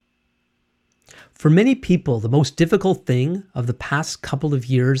For many people, the most difficult thing of the past couple of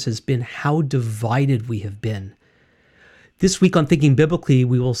years has been how divided we have been. This week on Thinking Biblically,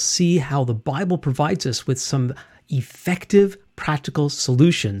 we will see how the Bible provides us with some effective, practical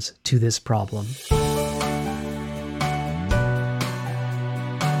solutions to this problem.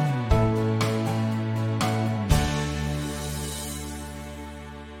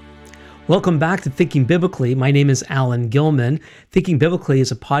 Welcome back to Thinking Biblically. My name is Alan Gilman. Thinking Biblically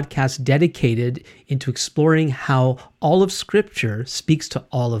is a podcast dedicated into exploring how all of Scripture speaks to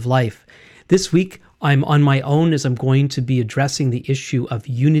all of life. This week, I'm on my own as I'm going to be addressing the issue of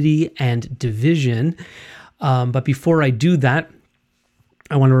unity and division. But before I do that,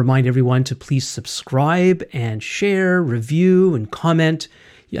 I want to remind everyone to please subscribe and share, review, and comment.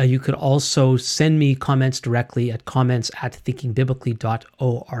 You could also send me comments directly at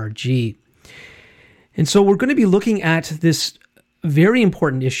comments@thinkingbiblically.org. And so we're going to be looking at this very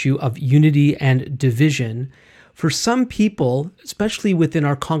important issue of unity and division. For some people, especially within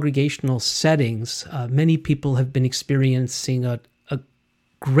our congregational settings, many people have been experiencing a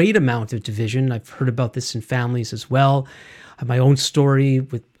great amount of division. I've heard about this in families as well. I have my own story,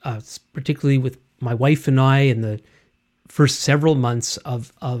 with particularly with my wife and I in the first several months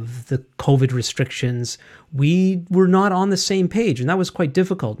of the COVID restrictions. We were not on the same page, and that was quite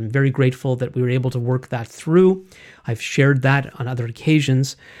difficult. I'm very grateful that we were able to work that through. I've shared that on other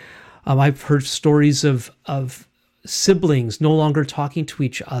occasions. I've heard stories of siblings no longer talking to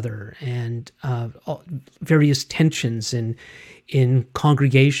each other, and various tensions in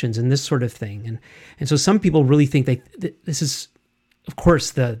congregations and this sort of thing. And so some people really think this is, of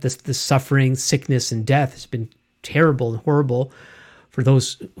course, the suffering, sickness, and death has been terrible and horrible for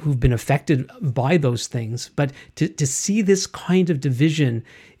those who've been affected by those things. But to see this kind of division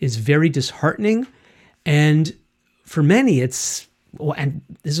is very disheartening. And for many, and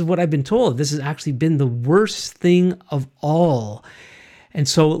this is what I've been told, this has actually been the worst thing of all. And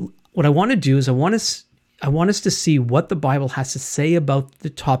so what I want to do is I want us to see what the Bible has to say about the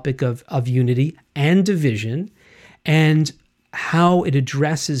topic of unity and division, and how it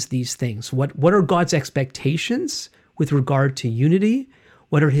addresses these things. What are God's expectations with regard to unity?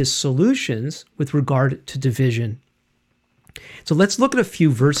 What are his solutions with regard to division? So let's look at a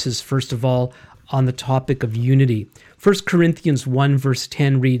few verses, first of all, on the topic of unity. 1 Corinthians 1 verse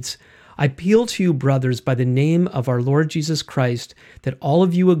 10 reads, "I appeal to you, brothers, by the name of our Lord Jesus Christ, that all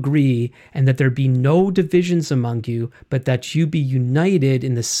of you agree, and that there be no divisions among you, but that you be united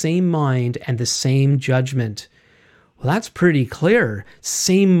in the same mind and the same judgment." Well, that's pretty clear.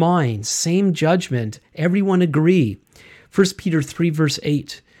 Same mind, same judgment. Everyone agree. 1 Peter 3 verse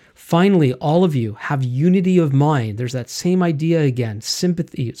 8. "Finally, all of you have unity of mind." There's that same idea again.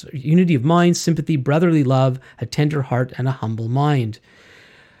 Sympathy, unity of mind, sympathy, brotherly love, a tender heart, and a humble mind.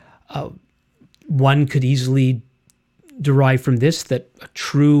 One could easily derive from this that a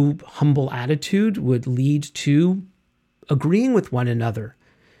true humble attitude would lead to agreeing with one another.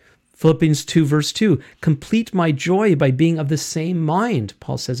 Philippians 2 verse 2, "Complete my joy by being of the same mind,"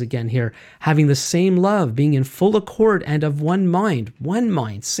 Paul says again here, "having the same love, being in full accord and of one mind,"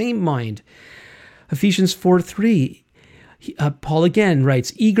 same mind. Ephesians 4:3, Paul again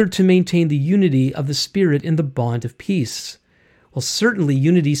writes, "Eager to maintain the unity of the Spirit in the bond of peace." Well, certainly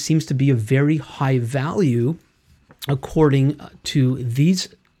unity seems to be a very high value according to these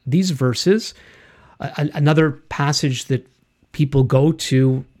verses. Another passage that people go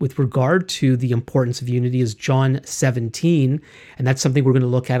to with regard to the importance of unity is John 17, and that's something we're going to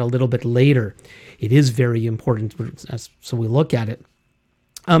look at a little bit later. It is very important, so we look at it.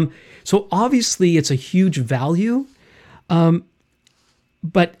 So obviously it's a huge value,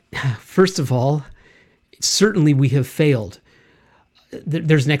 but first of all, certainly we have failed.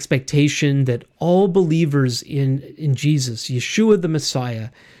 There's an expectation that all believers in Jesus, Yeshua the Messiah,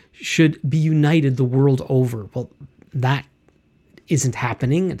 should be united the world over. Well, that isn't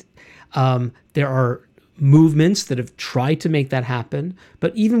happening. There are movements that have tried to make that happen,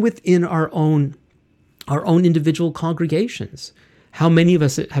 but even within our own individual congregations, how many of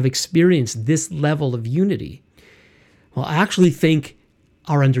us have experienced this level of unity? Well, I actually think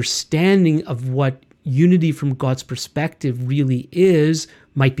our understanding of what unity from God's perspective really is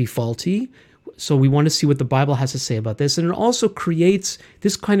might be faulty. So we want to see what the Bible has to say about this. And it also creates,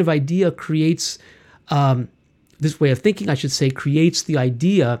 this kind of idea creates, this way of thinking, I should say, creates the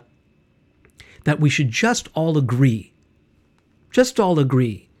idea that we should just all agree. Just all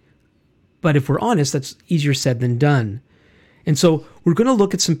agree. But if we're honest, that's easier said than done. And so we're going to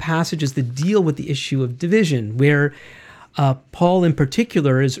look at some passages that deal with the issue of division, where Paul in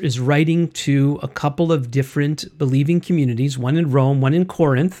particular is writing to a couple of different believing communities, one in Rome, one in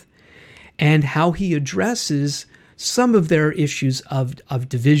Corinth. and how he addresses some of their issues of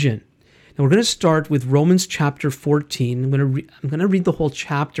division. Now we're going to start with Romans chapter 14. I'm going to read the whole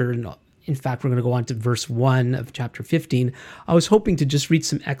chapter, and in fact, we're going to go on to verse 1 of chapter 15. I was hoping to just read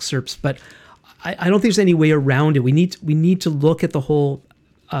some excerpts, but I don't think there's any way around it. We need to look at the whole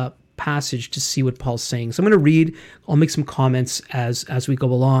passage to see what Paul's saying. So I'm going to read. I'll make some comments as we go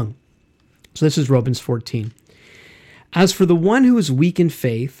along. So this is Romans 14. As for the one who is weak in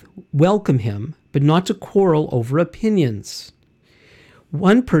faith, welcome him, but not to quarrel over opinions.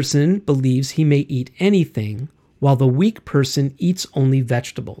 One person believes he may eat anything, while the weak person eats only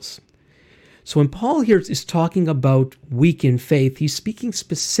vegetables. So when Paul here is talking about weak in faith, he's speaking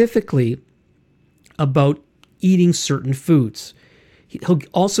specifically about eating certain foods. He'll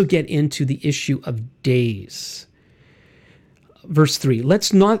also get into the issue of days. Verse 3,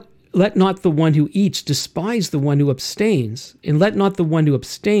 let not the one who eats despise the one who abstains, and let not the one who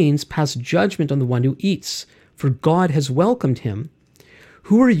abstains pass judgment on the one who eats, for God has welcomed him.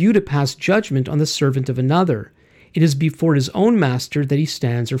 Who are you to pass judgment on the servant of another? It is before his own master that he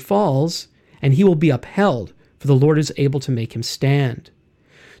stands or falls, and he will be upheld, for the Lord is able to make him stand.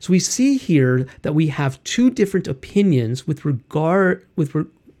 So we see here that we have two different opinions with regards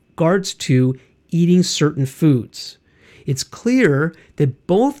to eating certain foods. It's clear that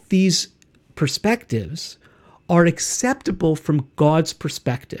both these perspectives are acceptable from God's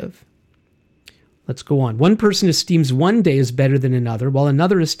perspective. Let's go on. One person esteems one day as better than another, while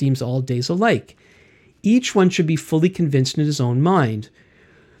another esteems all days alike. Each one should be fully convinced in his own mind.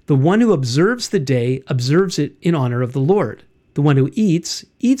 The one who observes the day observes it in honor of the Lord. The one who eats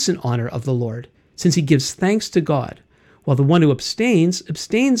in honor of the Lord, since he gives thanks to God, while the one who abstains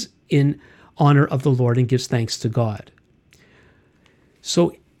in honor of the Lord and gives thanks to God.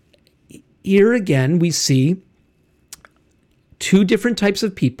 So here again, we see two different types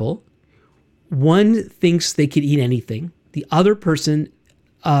of people. One thinks they could eat anything. The other person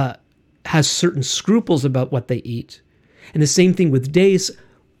has certain scruples about what they eat. And the same thing with days.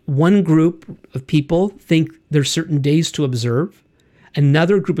 One group of people think there's certain days to observe.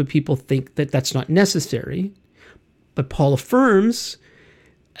 Another group of people think that that's not necessary. But Paul affirms,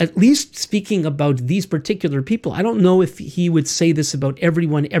 at least speaking about these particular people, I don't know if he would say this about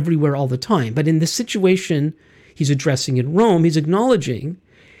everyone, everywhere, all the time. But in the situation he's addressing in Rome, he's acknowledging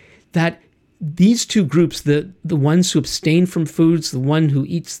that these two groups, the ones who abstain from foods, the one who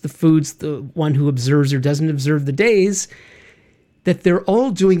eats the foods, the one who observes or doesn't observe the days, that they're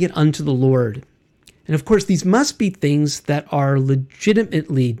all doing it unto the Lord. And of course, these must be things that are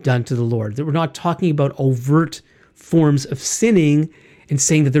legitimately done to the Lord, that we're not talking about overt forms of sinning and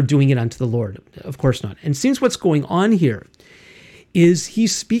saying that they're doing it unto the Lord. Of course not. And it seems what's going on here is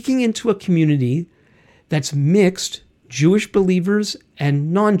he's speaking into a community that's mixed, Jewish believers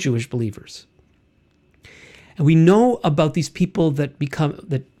and non-Jewish believers. And we know about these people that we call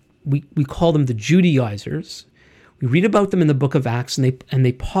them the Judaizers. We read about them in the book of Acts, and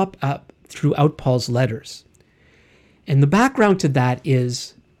they pop up throughout Paul's letters. And the background to that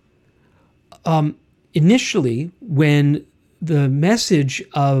is initially when the message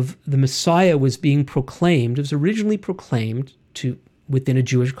of the Messiah was being proclaimed, it was originally proclaimed within a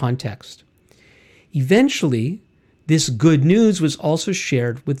Jewish context. Eventually, this good news was also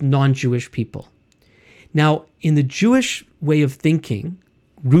shared with non-Jewish people. Now, in the Jewish way of thinking,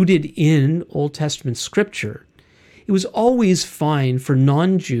 rooted in Old Testament scripture, it was always fine for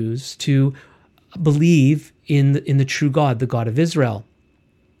non-Jews to believe in the true God, the God of Israel.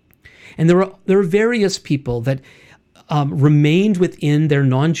 And there are various people that remained within their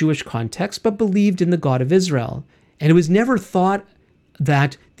non-Jewish context, but believed in the God of Israel. And it was never thought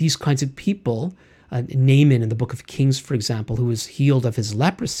that these kinds of people, Naaman in the book of Kings, for example, who was healed of his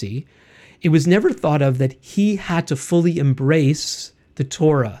leprosy, it was never thought of that he had to fully embrace the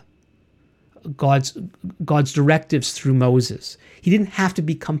Torah, God's directives through Moses. He didn't have to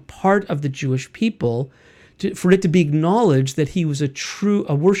become part of the Jewish people for it to be acknowledged that he was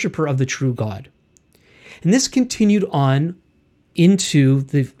a worshiper of the true God. And this continued on into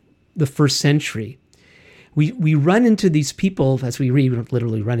the first century. We run into these people, as we read, we don't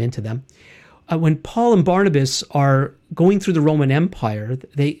literally run into them. When Paul and Barnabas are going through the Roman Empire,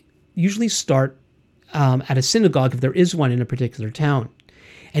 they usually start at a synagogue, if there is one in a particular town.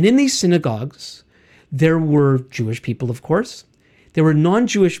 And in these synagogues, there were Jewish people, of course. There were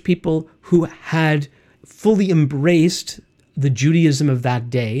non-Jewish people who had fully embraced the Judaism of that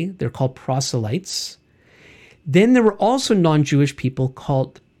day. They're called proselytes. Then there were also non-Jewish people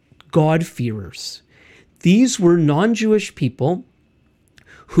called God-fearers. These were non-Jewish people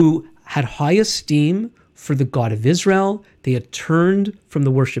who had high esteem for the God of Israel. They had turned from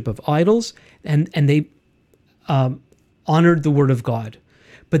the worship of idols, and they honored the word of God.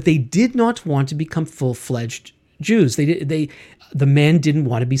 But they did not want to become full-fledged Jews. The men didn't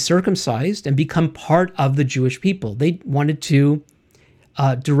want to be circumcised and become part of the Jewish people. They wanted to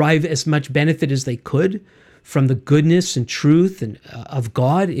derive as much benefit as they could from the goodness and truth and of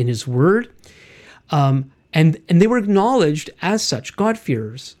God in His Word. And they were acknowledged as such,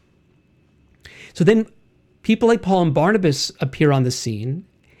 God-fearers. So then people like Paul and Barnabas appear on the scene,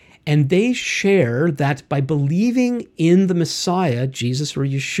 and they share that by believing in the Messiah, Jesus or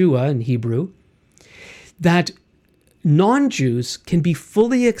Yeshua in Hebrew, that non-Jews can be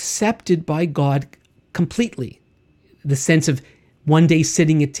fully accepted by God completely. The sense of one day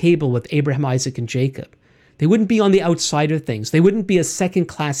sitting at table with Abraham, Isaac, and Jacob. They wouldn't be on the outside of things. They wouldn't be a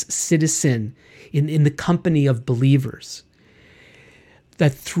second-class citizen in the company of believers.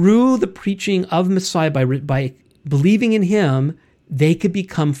 That through the preaching of Messiah, by believing in Him, they could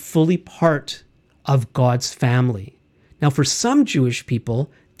become fully part of God's family. Now, for some Jewish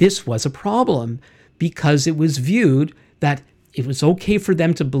people, this was a problem because it was viewed that it was okay for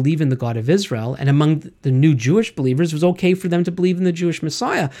them to believe in the God of Israel, and among the new Jewish believers, it was okay for them to believe in the Jewish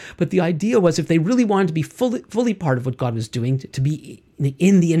Messiah. But the idea was if they really wanted to be fully part of what God was doing, to be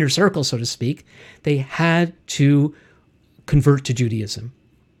in the inner circle, so to speak, they had to convert to Judaism.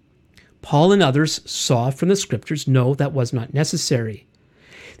 Paul and others saw from the scriptures, no, that was not necessary.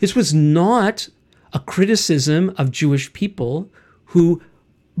 This was not a criticism of Jewish people who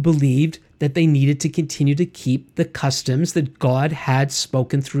believed that they needed to continue to keep the customs that God had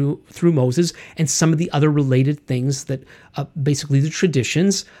spoken through Moses and some of the other related things that basically the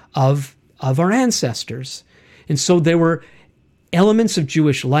traditions of our ancestors. And so there were elements of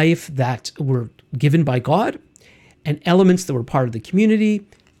Jewish life that were given by God and elements that were part of the community.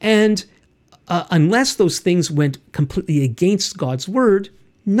 And unless those things went completely against God's word,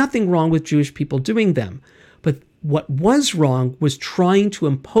 nothing wrong with Jewish people doing them. But what was wrong was trying to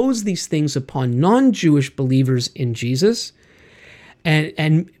impose these things upon non-Jewish believers in Jesus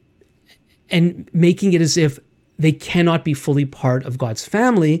and making it as if they cannot be fully part of God's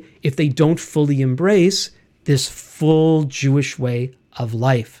family if they don't fully embrace this full Jewish way of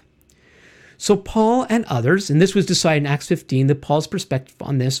life. So Paul and others, and this was decided in Acts 15, that Paul's perspective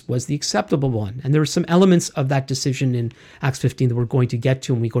on this was the acceptable one. And there were some elements of that decision in Acts 15 that we're going to get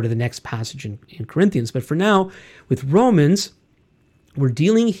to when we go to the next passage in Corinthians. But for now, with Romans, we're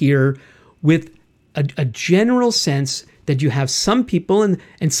dealing here with a general sense that you have some people, and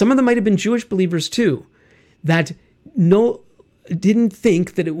some of them might have been Jewish believers too, that didn't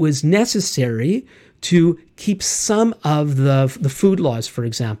think that it was necessary to keep some of the food laws, for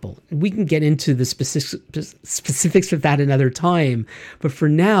example. We can get into the specifics of that another time. But for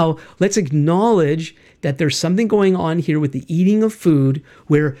now, let's acknowledge that there's something going on here with the eating of food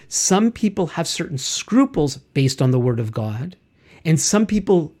where some people have certain scruples based on the Word of God, and some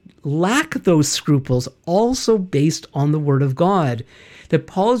people lack those scruples also based on the Word of God. That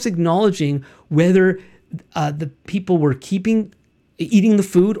Paul is acknowledging whether the people were eating the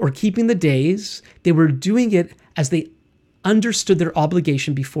food or keeping the days, they were doing it as they understood their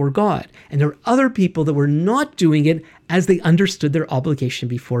obligation before God. And there were other people that were not doing it as they understood their obligation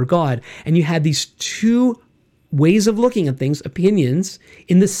before God. And you had these two ways of looking at things, opinions,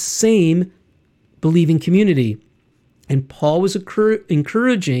 in the same believing community. And Paul was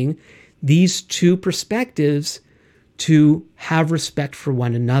encouraging these two perspectives to have respect for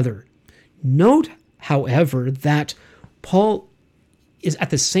one another. Note, however, that Paul is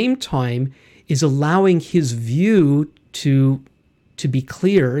at the same time is allowing his view to be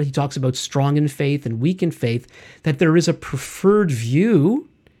clear. He talks about strong in faith and weak in faith, that there is a preferred view.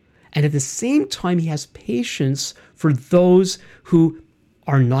 And at the same time, he has patience for those who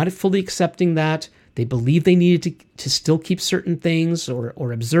are not fully accepting that. They believe they needed to still keep certain things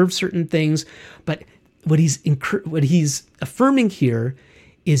or observe certain things. But what he's affirming here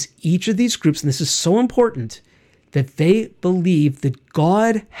is each of these groups, and this is so important, that they believe that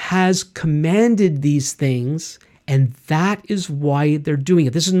God has commanded these things, and that is why they're doing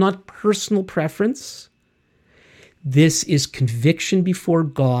it. This is not personal preference. This is conviction before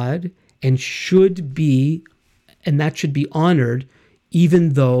God, and that should be honored,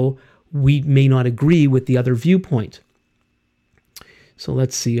 even though we may not agree with the other viewpoint. So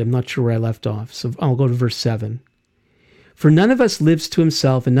let's see, I'm not sure where I left off. So I'll go to verse 7. For none of us lives to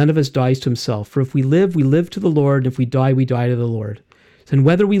himself, and none of us dies to himself. For if we live to the Lord, and if we die to the Lord. And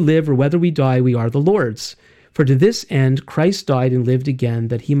whether we live or whether we die, we are the Lord's. For to this end Christ died and lived again,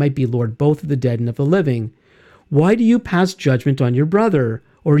 that he might be Lord both of the dead and of the living. Why do you pass judgment on your brother?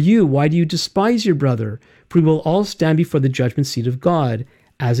 Or you, why do you despise your brother? For we will all stand before the judgment seat of God.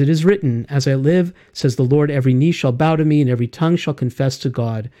 As it is written, as I live, says the Lord, every knee shall bow to me and every tongue shall confess to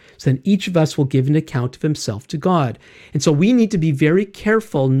God. So then each of us will give an account of himself to God. And so we need to be very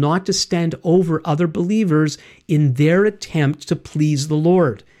careful not to stand over other believers in their attempt to please the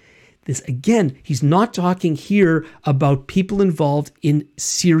Lord. This, again, he's not talking here about people involved in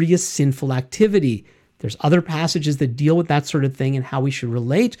serious sinful activity. There's other passages that deal with that sort of thing and how we should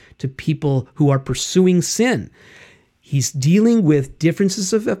relate to people who are pursuing sin. He's dealing with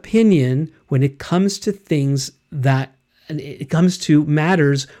differences of opinion when it comes to things that, it comes to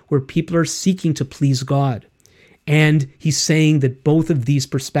matters where people are seeking to please God. And he's saying that both of these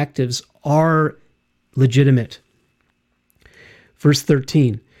perspectives are legitimate. Verse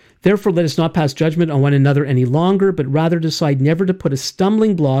 13, therefore let us not pass judgment on one another any longer, but rather decide never to put a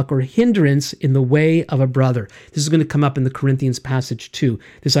stumbling block or hindrance in the way of a brother. This is going to come up in the Corinthians passage too,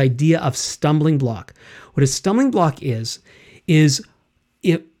 this idea of stumbling block. What a stumbling block is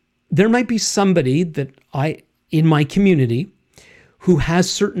if there might be somebody that in my community who has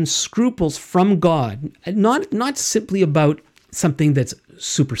certain scruples from God, not simply about something that's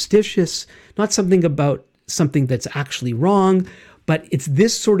superstitious, not something about something that's actually wrong, but it's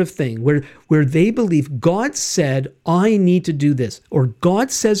this sort of thing where they believe God said, I need to do this, or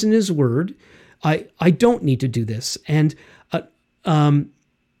God says in his word, I don't need to do this. And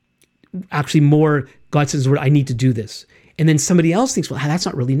actually more, God says in his word, I need to do this. And then somebody else thinks, well, that's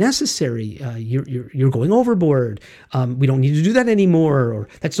not really necessary. You're going overboard. We don't need to do that anymore, or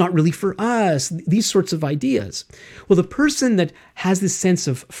that's not really for us. These sorts of ideas. Well, the person that has this sense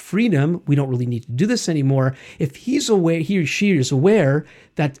of freedom, we don't really need to do this anymore. If he's aware, he or she is aware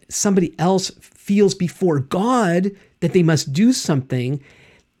that somebody else feels before God that they must do something,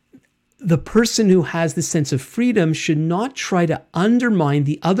 the person who has this sense of freedom should not try to undermine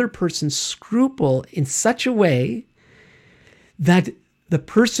the other person's scruple in such a way that the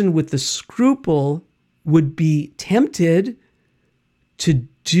person with the scruple would be tempted to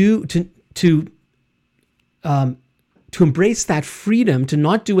embrace that freedom, to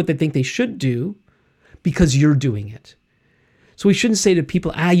not do what they think they should do because you're doing it. So we shouldn't say to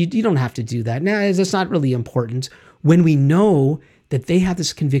people, you don't have to do that. No, that's not really important. When we know that they have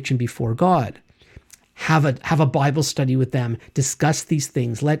this conviction before God, have a Bible study with them, discuss these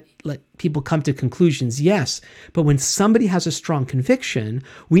things, let people come to conclusions, yes. But when somebody has a strong conviction,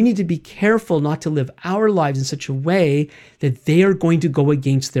 we need to be careful not to live our lives in such a way that they are going to go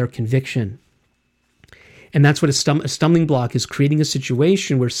against their conviction. And that's what a stumbling block is, creating a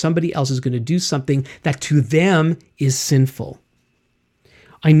situation where somebody else is going to do something that to them is sinful.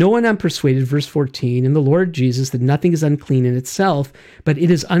 I know and I'm persuaded, verse 14, in the Lord Jesus, that nothing is unclean in itself, but it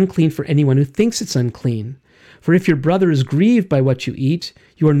is unclean for anyone who thinks it's unclean. For if your brother is grieved by what you eat,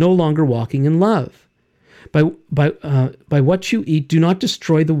 you are no longer walking in love. By what you eat, do not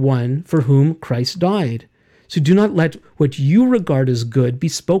destroy the one for whom Christ died. So do not let what you regard as good be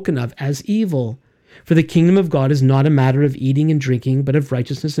spoken of as evil. For the kingdom of God is not a matter of eating and drinking, but of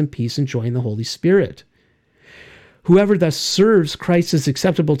righteousness and peace and joy in the Holy Spirit. Whoever thus serves Christ is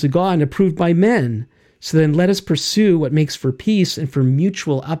acceptable to God and approved by men. So then let us pursue what makes for peace and for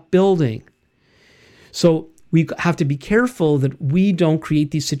mutual upbuilding. So we have to be careful that we don't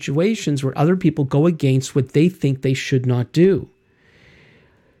create these situations where other people go against what they think they should not do.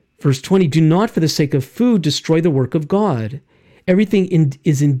 Verse 20, do not for the sake of food destroy the work of God. Everything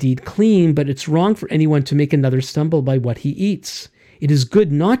is indeed clean, but it's wrong for anyone to make another stumble by what he eats. It is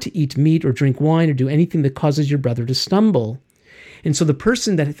good not to eat meat or drink wine or do anything that causes your brother to stumble. And so the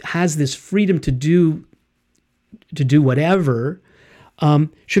person that has this freedom to do whatever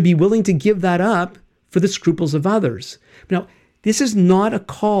should be willing to give that up for the scruples of others. Now, this is not a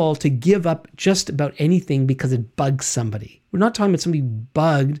call to give up just about anything because it bugs somebody. We're not talking about somebody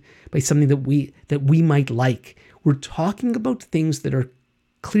bugged by something that we might like. We're talking about things that are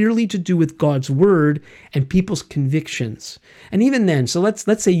clearly to do with God's word and people's convictions. And even then, so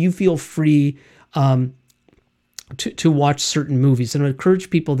let's say you feel free to watch certain movies. And I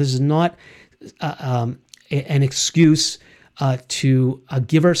encourage people, this is not an excuse to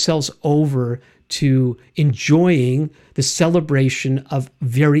give ourselves over to enjoying the celebration of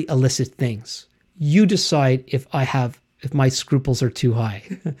very illicit things. You decide if my scruples are too high.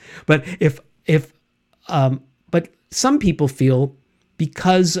 But but some people feel,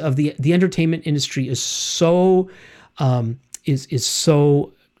 because of the entertainment industry is so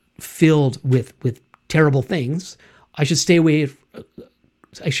filled with terrible things, I should stay away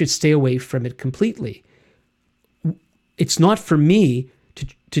from it completely. It's not for me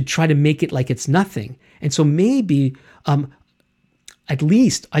to try to make it like it's nothing. And so maybe at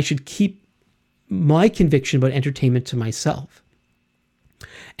least I should keep my conviction about entertainment to myself.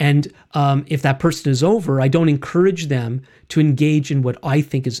 And if that person is over, I don't encourage them to engage in what I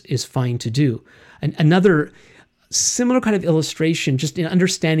think is fine to do. And another similar kind of illustration, just in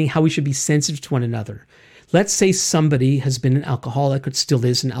understanding how we should be sensitive to one another. Let's say somebody has been an alcoholic, or still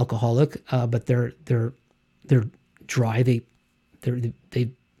is an alcoholic, but they're dry. They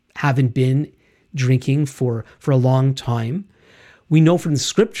haven't been drinking for a long time. We know from the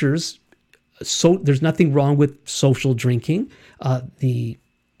scriptures, so there's nothing wrong with social drinking. The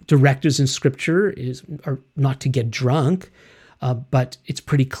directives in scripture are not to get drunk, but it's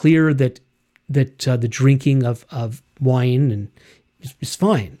pretty clear that the drinking of wine is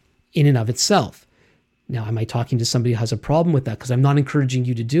fine in and of itself. Now, am I talking to somebody who has a problem with that? Because I'm not encouraging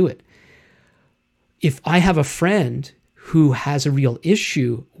you to do it. If I have a friend who has a real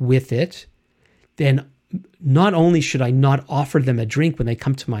issue with it, then not only should I not offer them a drink when they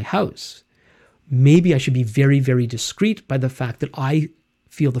come to my house, maybe I should be very, very discreet by the fact that I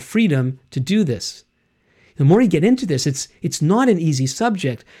feel the freedom to do this. The more you get into this, it's not an easy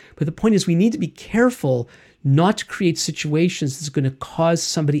subject, but the point is we need to be careful not to create situations that's going to cause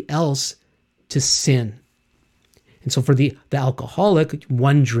somebody else to sin. And so for the alcoholic,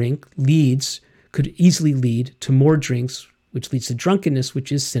 one drink could easily lead to more drinks, which leads to drunkenness,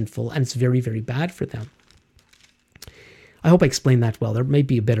 which is sinful, and it's very, very bad for them. I hope I explained that well. There may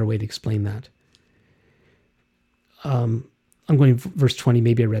be a better way to explain that. I'm going to verse 20.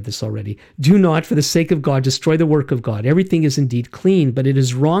 Maybe I read this already. Do not, for the sake of God, destroy the work of God. Everything is indeed clean, but it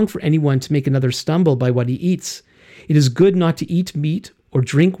is wrong for anyone to make another stumble by what he eats. It is good not to eat meat or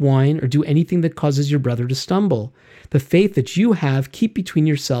drink wine or do anything that causes your brother to stumble. The faith that you have, keep between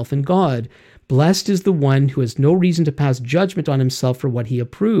yourself and God. Blessed is the one who has no reason to pass judgment on himself for what he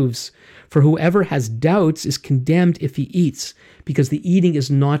approves. For whoever has doubts is condemned if he eats, because the eating is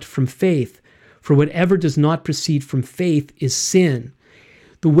not from faith. For whatever does not proceed from faith is sin.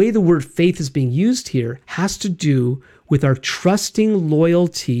 The way the word faith is being used here has to do with our trusting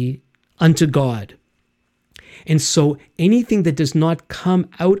loyalty unto God. And so anything that does not come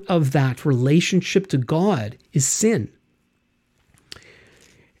out of that relationship to God is sin.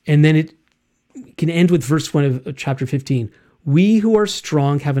 And then it can end with verse 1 of chapter 15. We who are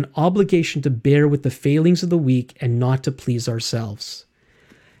strong have an obligation to bear with the failings of the weak and not to please ourselves.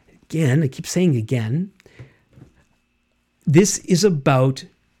 Again, I keep saying again, this is about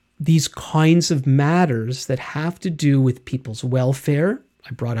these kinds of matters that have to do with people's welfare.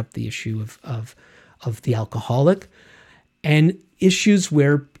 I brought up the issue of the alcoholic, and issues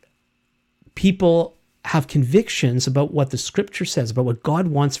where people have convictions about what the scripture says, about what God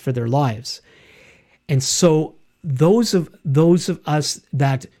wants for their lives. And so those of us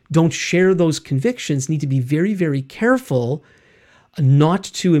that don't share those convictions need to be very, very careful not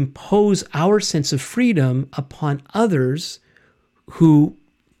to impose our sense of freedom upon others who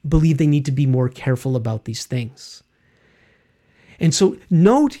believe they need to be more careful about these things. And so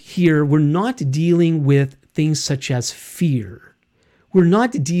note here, we're not dealing with things such as fear. We're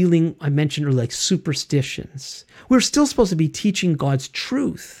not dealing, I mentioned earlier, like superstitions. We're still supposed to be teaching God's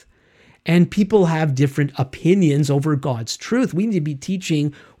truth. And people have different opinions over God's truth. We need to be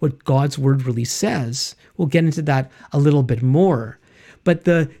teaching what God's word really says. We'll get into that a little bit more. But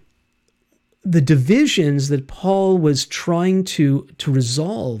the divisions that Paul was trying to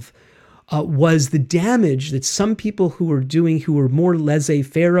resolve was the damage that some people who were more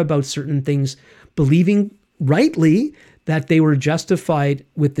laissez-faire about certain things, believing rightly that they were justified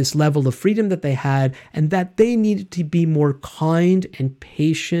with this level of freedom that they had, and that they needed to be more kind and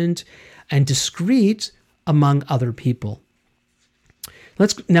patient and discreet among other people.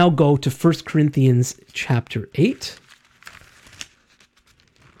 Let's now go to 1 Corinthians chapter 8.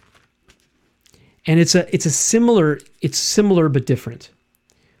 And it's similar but different.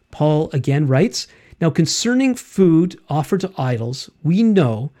 Paul again writes, now concerning food offered to idols, we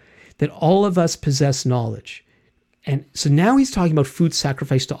know that all of us possess knowledge. And so now he's talking about food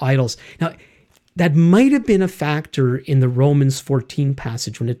sacrificed to idols. Now, that might have been a factor in the Romans 14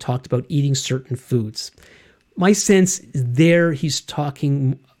 passage when it talked about eating certain foods. My sense is there he's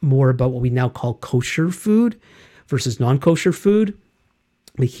talking more about what we now call kosher food versus non-kosher food.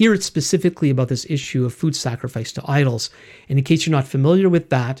 But here it's specifically about this issue of food sacrifice to idols. And in case you're not familiar with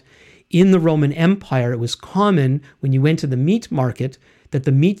that, in the Roman Empire, it was common when you went to the meat market that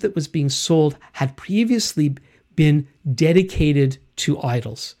the meat that was being sold had previously been dedicated to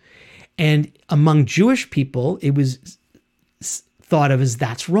idols. And among Jewish people, it was thought of as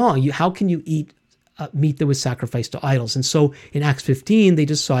that's wrong. How can you eat meat that was sacrificed to idols. And so in Acts 15, they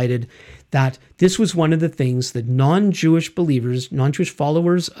decided that this was one of the things that non-Jewish believers, non-Jewish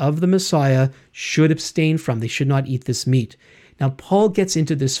followers of the Messiah should abstain from. They should not eat this meat. Now, Paul gets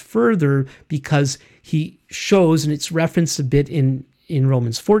into this further because he shows, and it's referenced a bit in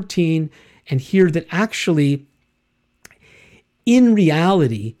Romans 14, and here that actually, in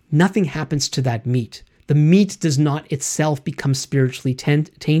reality, nothing happens to that meat. The meat does not itself become spiritually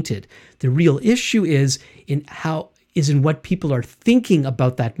tainted. The real issue is in what people are thinking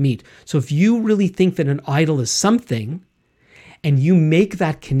about that meat. So if you really think that an idol is something, and you make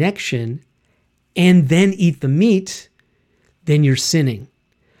that connection and then eat the meat, then you're sinning.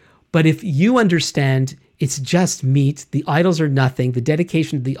 But if you understand it's just meat, the idols are nothing, the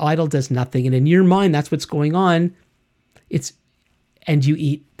dedication to the idol does nothing, and in your mind that's what's going on, and you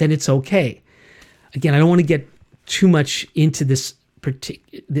eat, then it's okay. Again, I don't want to get too much into this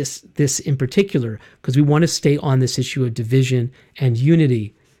in particular, because we want to stay on this issue of division and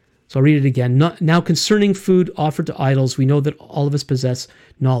unity. So I'll read it again. Now concerning food offered to idols, we know that all of us possess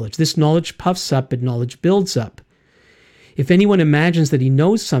knowledge. This knowledge puffs up, but knowledge builds up. If anyone imagines that he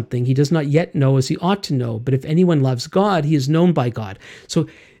knows something, he does not yet know as he ought to know. But if anyone loves God, he is known by God. So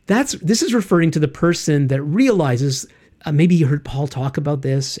this is referring to the person that realizes, maybe you heard Paul talk about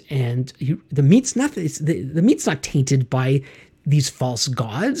this, and the meat's not tainted by these false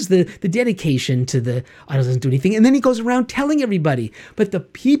gods. The dedication to the idol doesn't do anything. And then he goes around telling everybody. But the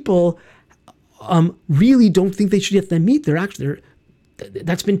people really don't think they should eat the meat.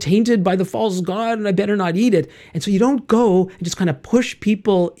 That's been tainted by the false god, and I better not eat it. And so you don't go and just kind of push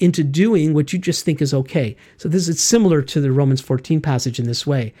people into doing what you just think is okay. So it's similar to the Romans 14 passage in this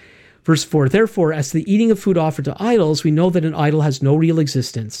way. Verse 4, therefore, as to the eating of food offered to idols, we know that an idol has no real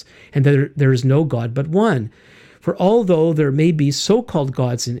existence, and that there is no God but one. For although there may be so-called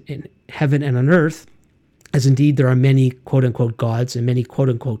gods in heaven and on earth, as indeed there are many quote-unquote gods and many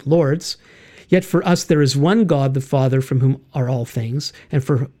quote-unquote lords, yet for us there is one God, the Father, from whom are all things, and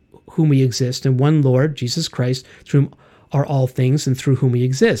for whom we exist, and one Lord, Jesus Christ, through whom are all things, and through whom we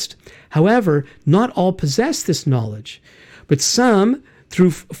exist. However, not all possess this knowledge, but some,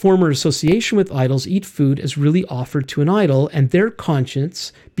 through former association with idols, eat food as really offered to an idol, and their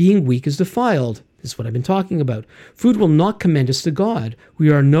conscience, being weak, is defiled. This is what I've been talking about. Food will not commend us to God. We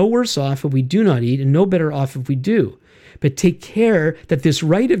are no worse off if we do not eat, and no better off if we do. But take care that this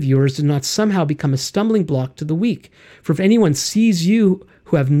right of yours does not somehow become a stumbling block to the weak. For if anyone sees you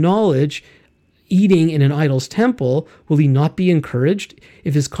who have knowledge eating in an idol's temple, will he not be encouraged?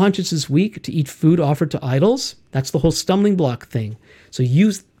 If his conscience is weak, to eat food offered to idols? That's the whole stumbling block thing. So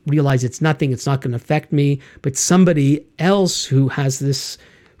you realize it's nothing, it's not going to affect me, but somebody else who has this,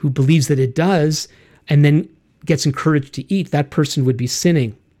 who believes that it does, and then gets encouraged to eat, that person would be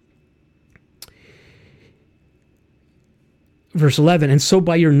sinning. Verse 11, and so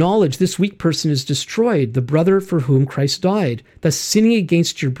by your knowledge, this weak person is destroyed, the brother for whom Christ died. Thus sinning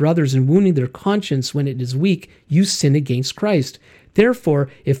against your brothers and wounding their conscience when it is weak, you sin against Christ. Therefore,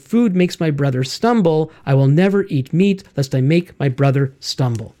 if food makes my brother stumble, I will never eat meat, lest I make my brother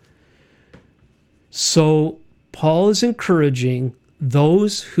stumble. So Paul is encouraging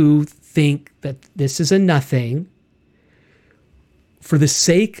those who think that this is a nothing, for the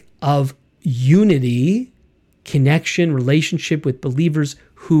sake of unity, connection, relationship with believers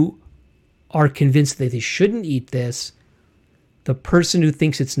who are convinced that they shouldn't eat this, the person who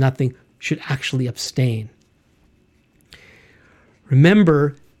thinks it's nothing should actually abstain.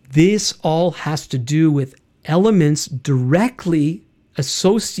 Remember, this all has to do with elements directly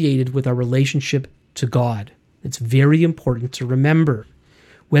associated with our relationship to God. It's very important to remember,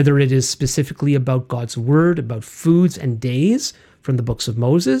 whether it is specifically about God's word, about foods and days from the books of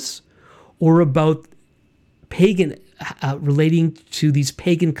Moses, or about pagan, relating to these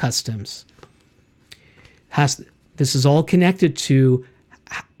pagan customs. This is all connected to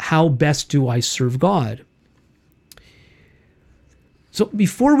how best do I serve God. So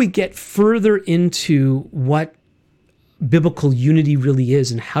before we get further into what biblical unity really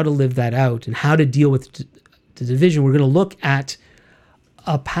is and how to live that out and how to deal with the division, we're going to look at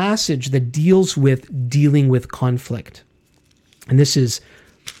a passage that deals with conflict. And this is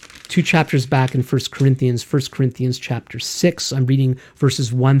 2 chapters back in 1 Corinthians chapter 6. I'm reading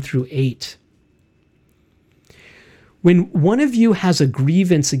verses 1 through 8. When one of you has a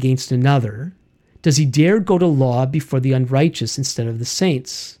grievance against another, does he dare go to law before the unrighteous instead of the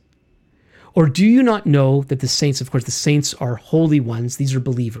saints? Or do you not know that the saints, of course, the saints are holy ones, these are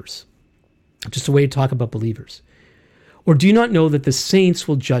believers. Just a way to talk about believers. Or do you not know that the saints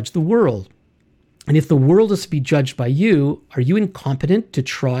will judge the world? And if the world is to be judged by you, are you incompetent to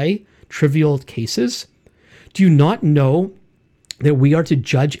try trivial cases? Do you not know that we are to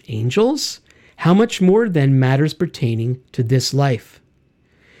judge angels? How much more then matters pertaining to this life?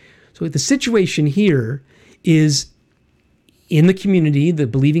 So the situation here is in the community, the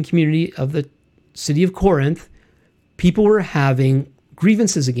believing community of the city of Corinth, people were having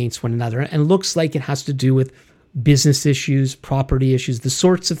grievances against one another, and looks like it has to do with business issues, property issues, the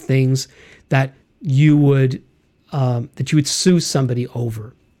sorts of things that you would sue somebody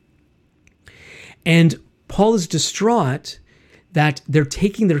over. And Paul is distraught that they're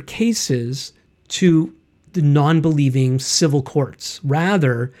taking their cases to the non-believing civil courts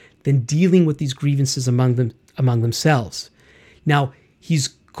rather than dealing with these grievances among themselves. Now, he's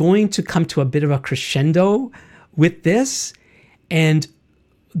going to come to a bit of a crescendo with this, and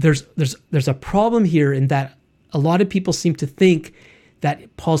there's a problem here in that a lot of people seem to think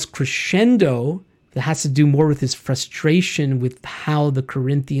that Paul's crescendo, that has to do more with his frustration with how the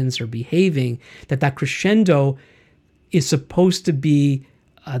Corinthians are behaving, that crescendo is supposed to be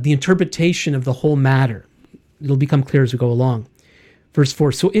the interpretation of the whole matter. It'll become clear as we go along. Verse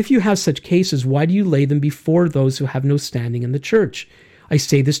 4, so if you have such cases, why do you lay them before those who have no standing in the church? I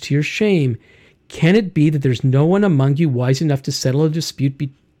say this to your shame. Can it be that there's no one among you wise enough to settle a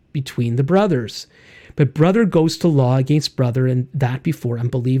dispute between the brothers? But brother goes to law against brother, and that before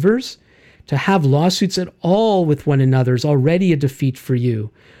unbelievers? To have lawsuits at all with one another is already a defeat for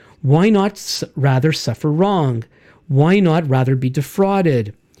you. Why not rather suffer wrong? Why not rather be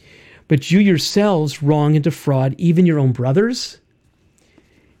defrauded? But you yourselves wrong and defraud even your own brothers?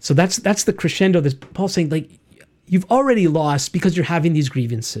 So that's the crescendo that Paul's saying, like, you've already lost because you're having these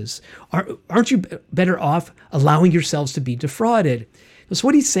grievances. Aren't you better off allowing yourselves to be defrauded? So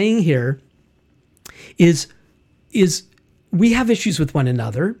what he's saying here is we have issues with one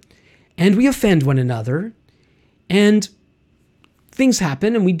another, and we offend one another, and things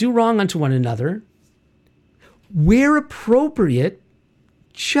happen, and we do wrong unto one another. Where appropriate,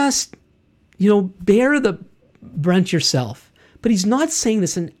 just, bear the brunt yourself. But he's not saying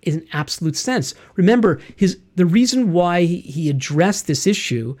this in an absolute sense. Remember, the reason why he addressed this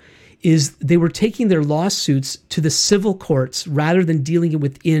issue is they were taking their lawsuits to the civil courts rather than dealing it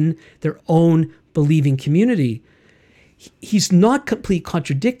within their own believing community. He's not completely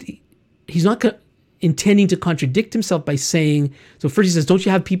contradicting. He's not intending to contradict himself by saying, so first he says, don't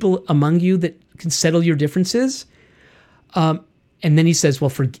you have people among you that can settle your differences? And then he says,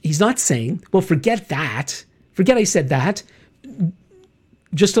 he's not saying, forget that. Forget I said that.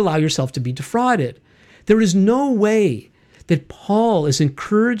 Just allow yourself to be defrauded. There is no way that Paul is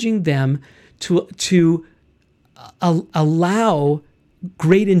encouraging them to allow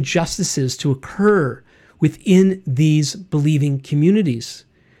great injustices to occur within these believing communities.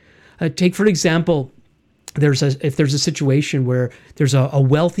 Take, for example, if there's a situation where there's a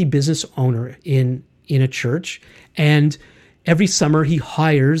wealthy business owner in a church, and every summer he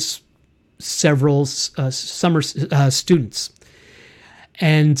hires several summer students,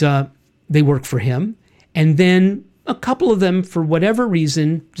 and they work for him, and then a couple of them, for whatever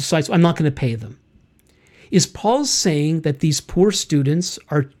reason, decides, I'm not going to pay them. Is Paul saying that these poor students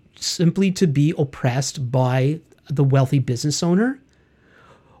are simply to be oppressed by the wealthy business owner?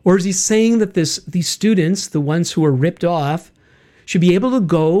 Or is he saying that these students, the ones who are ripped off, should be able to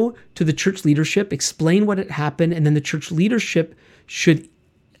go to the church leadership, explain what had happened, and then the church leadership should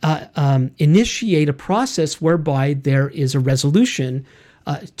initiate a process whereby there is a resolution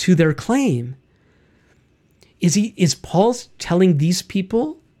to their claim? Is Paul telling these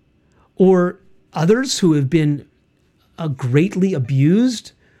people or others who have been greatly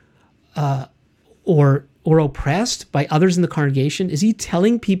abused or oppressed by others in the congregation, is he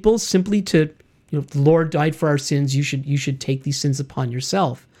telling people simply to, the Lord died for our sins, you should take these sins upon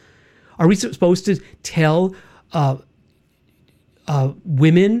yourself? Are we supposed to tell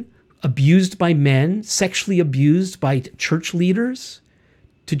women abused by men, sexually abused by church leaders,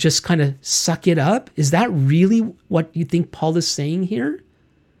 to just kind of suck it up? Is that really what you think Paul is saying here?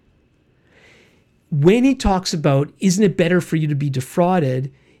 When he talks about, isn't it better for you to be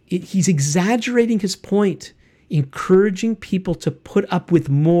defrauded, he's exaggerating his point, encouraging people to put up with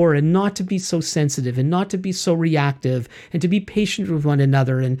more and not to be so sensitive and not to be so reactive and to be patient with one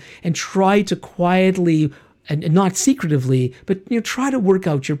another and try to quietly and not secretively, but try to work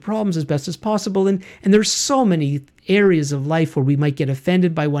out your problems as best as possible. And there's so many areas of life where we might get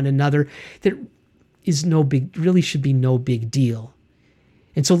offended by one another that really should be no big deal.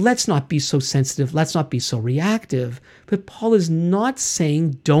 And so let's not be so sensitive. Let's not be so reactive. But Paul is not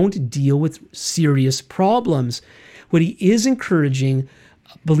saying don't deal with serious problems. What he is encouraging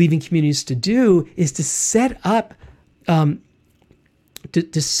believing communities to do is to set up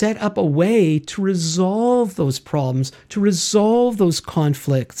to set up a way to resolve those problems, to resolve those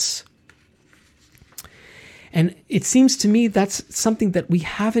conflicts. And it seems to me that's something that we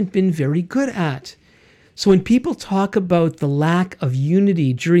haven't been very good at. So when people talk about the lack of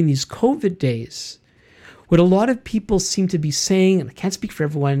unity during these COVID days, what a lot of people seem to be saying, and I can't speak for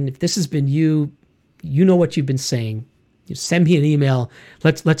everyone, if this has been you, you know what you've been saying. You send me an email.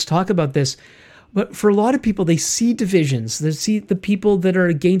 Let's talk about this. But for a lot of people, they see divisions. They see the people that are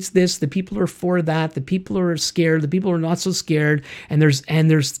against this, the people who are for that, the people who are scared, the people who are not so scared, and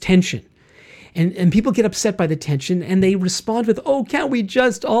there's tension. And people get upset by the tension, and they respond with, "Oh, can't we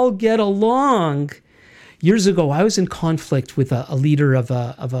just all get along?" Years ago, I was in conflict with a leader of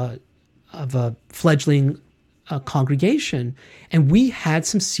a fledgling congregation, and we had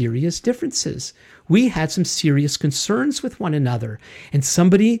some serious differences. We had some serious concerns with one another. And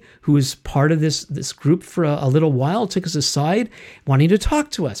somebody who was part of this group for a little while took us aside, wanting to talk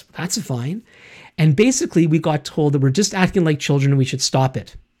to us. That's fine. And basically, we got told that we're just acting like children and we should stop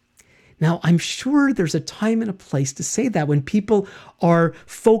it. Now, I'm sure there's a time and a place to say that when people are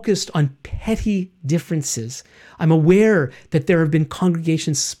focused on petty differences. I'm aware that there have been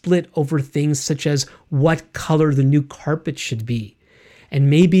congregations split over things such as what color the new carpet should be. And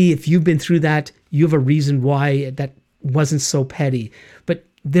maybe if you've been through that, you have a reason why that wasn't so petty. But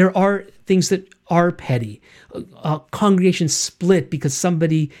there are things that are petty. Congregations split because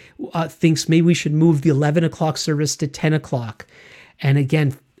somebody thinks maybe we should move the 11 o'clock service to 10 o'clock. And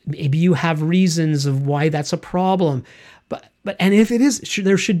again, maybe you have reasons of why that's a problem. And if it is,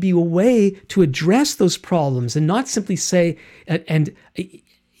 there should be a way to address those problems and not simply say, and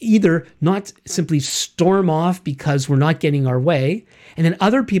either not simply storm off because we're not getting our way, and then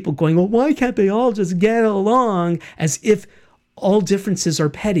other people going, well, why can't they all just get along, as if all differences are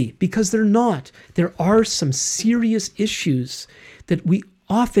petty? Because they're not. There are some serious issues that we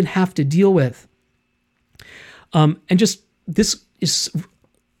often have to deal with. And just this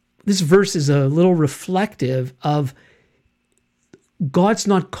verse is a little reflective of God's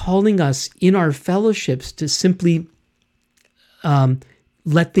not calling us in our fellowships to simply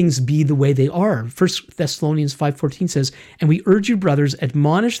let things be the way they are. 1 Thessalonians 5:14 says, "And we urge you, brothers,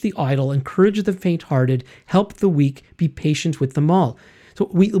 admonish the idle, encourage the faint-hearted, help the weak, be patient with them all." So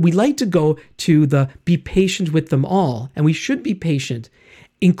we like to go to the be patient with them all, and we should be patient,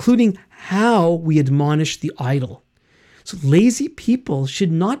 including how we admonish the idle. So lazy people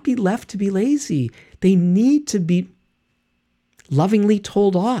should not be left to be lazy. They need to be lovingly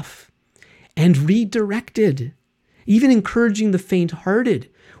told off and redirected. Even encouraging the faint-hearted.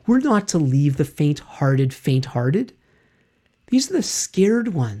 We're not to leave the faint-hearted. These are the scared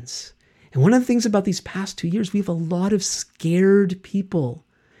ones. And one of the things about these past 2 years, we have a lot of scared people.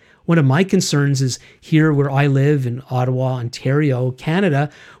 One of my concerns is here where I live in Ottawa, Ontario, Canada,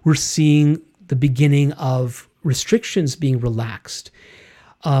 we're seeing the beginning of restrictions being relaxed.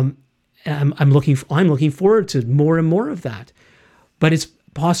 I'm looking forward to more and more of that. But it's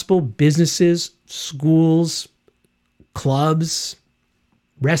possible businesses, schools, clubs,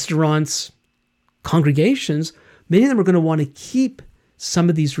 restaurants, congregations, many of them are going to want to keep some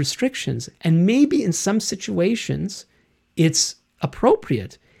of these restrictions. And maybe in some situations, it's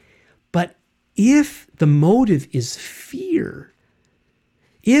appropriate. But if the motive is fear,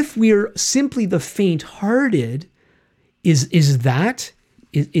 if we're simply the faint-hearted, is that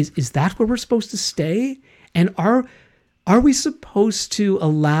where we're supposed to stay? And are we supposed to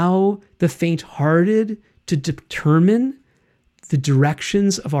allow the faint-hearted to determine the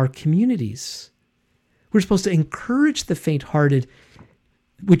directions of our communities? We're supposed to encourage the faint-hearted,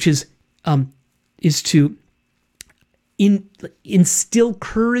 which is to instill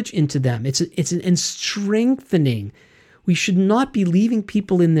courage into them. It's an strengthening. We should not be leaving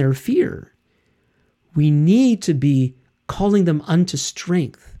people in their fear. We need to be calling them unto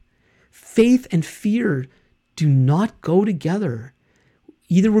strength. Faith and fear do not go together.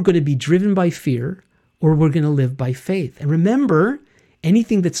 Either we're going to be driven by fear or we're going to live by faith. And remember,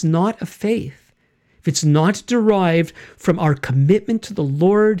 anything that's not a faith, if it's not derived from our commitment to the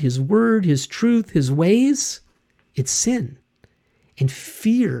Lord, His word, His truth, His ways, it's sin. And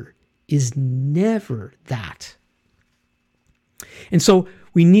fear is never that. And so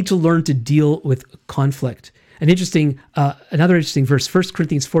we need to learn to deal with conflict. Another interesting verse, 1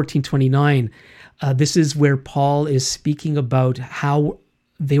 Corinthians 14:29. This is where Paul is speaking about how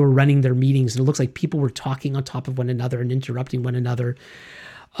they were running their meetings, and it looks like people were talking on top of one another and interrupting one another.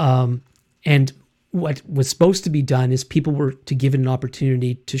 And what was supposed to be done is people were to give it an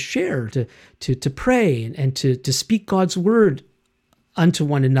opportunity to share, to pray, and to speak God's word unto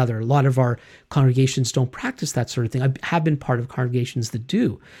one another. A lot of our congregations don't practice that sort of thing. I have been part of congregations that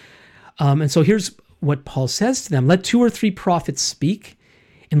do. And so here's what Paul says to them. Let 2 or 3 prophets speak,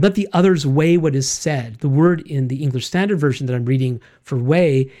 and let the others weigh what is said. The word in the English Standard Version that I'm reading for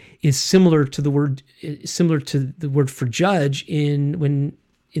weigh is similar to the word for judge in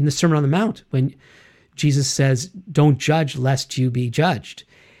the Sermon on the Mount, when Jesus says, don't judge lest you be judged.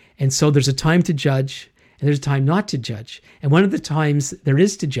 And so there's a time to judge and there's a time not to judge. And one of the times there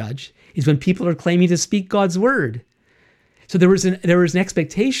is to judge is when people are claiming to speak God's word. So there was an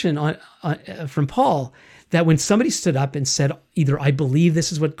expectation from Paul that when somebody stood up and said, either I believe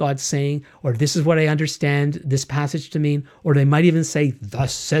this is what God's saying, or this is what I understand this passage to mean, or they might even say,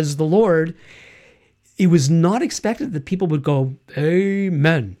 thus says the Lord, it was not expected that people would go,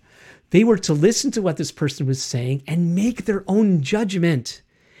 amen. They were to listen to what this person was saying and make their own judgment.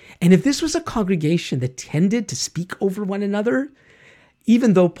 And if this was a congregation that tended to speak over one another,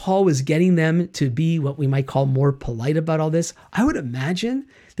 even though Paul was getting them to be what we might call more polite about all this, I would imagine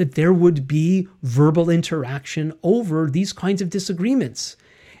that there would be verbal interaction over these kinds of disagreements.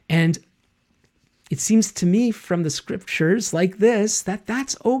 And it seems to me from the scriptures like this, that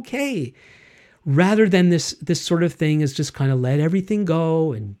that's okay. Rather than this sort of thing is just kind of let everything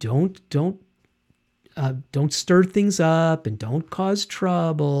go and don't stir things up and don't cause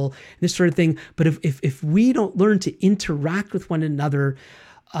trouble, this sort of thing. But if we don't learn to interact with one another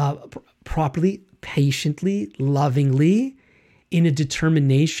properly, patiently, lovingly, in a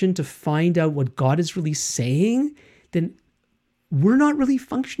determination to find out what God is really saying, then we're not really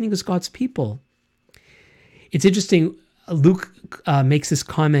functioning as God's people. It's interesting. Luke makes this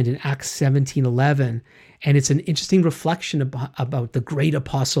comment in Acts 17:11, and it's an interesting reflection about the great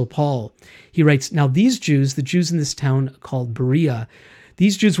apostle Paul. He writes, now these Jews, the Jews in this town called Berea,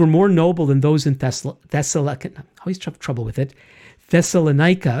 these Jews were more noble than those in Thessalonica. I always have trouble with it.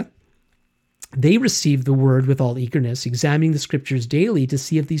 Thessalonica. They received the word with all eagerness, examining the scriptures daily to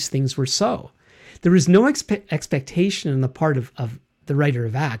see if these things were so. There is no expectation on the part of the writer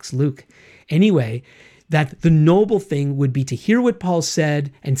of Acts, Luke, anyway, that the noble thing would be to hear what Paul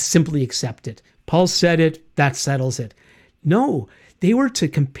said and simply accept it. Paul said it, that settles it. No, they were to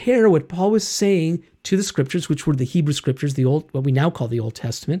compare what Paul was saying to the scriptures, which were the Hebrew scriptures, what we now call the Old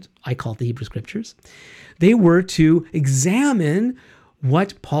Testament. I call it the Hebrew scriptures. They were to examine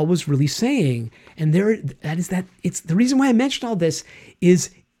what Paul was really saying. And it's the reason why I mentioned all this is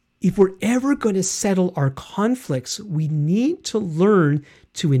if we're ever going to settle our conflicts, we need to learn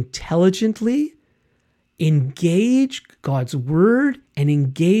to intelligently engage God's word and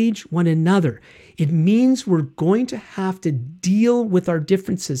engage one another. It means we're going to have to deal with our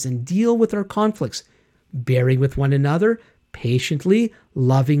differences and deal with our conflicts, bearing with one another, patiently,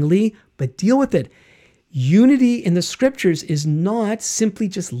 lovingly, but deal with it. Unity in the scriptures is not simply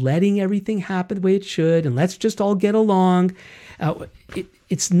just letting everything happen the way it should and let's just all get along. We're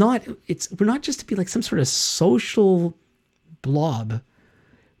not just to be like some sort of social blob.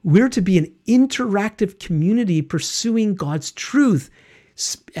 We're to be an interactive community pursuing God's truth,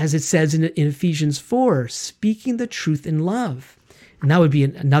 as it says in Ephesians 4, speaking the truth in love. And that would be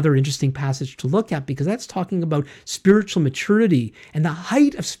another interesting passage to look at because that's talking about spiritual maturity. And the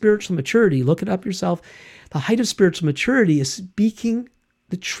height of spiritual maturity, look it up yourself, the height of spiritual maturity is speaking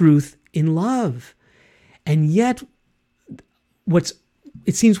the truth in love. And yet,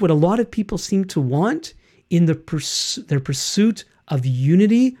 it seems what a lot of people seem to want in their pursuit of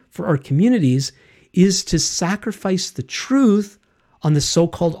unity for our communities is to sacrifice the truth on the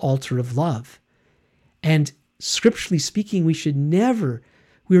so-called altar of love. And scripturally speaking,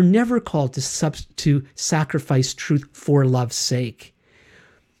 we're never called to sacrifice truth for love's sake.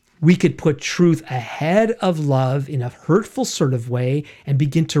 We could put truth ahead of love in a hurtful sort of way and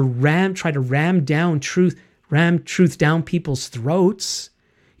begin to try to ram truth down people's throats.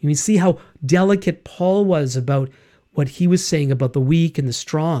 You can see how delicate Paul was about what he was saying about the weak and the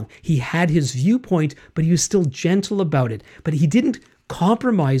strong. He had his viewpoint, but he was still gentle about it. But he didn't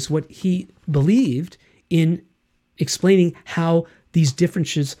compromise what he believed in explaining how these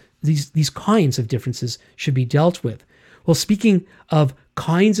differences, these kinds of differences should be dealt with. Well, speaking of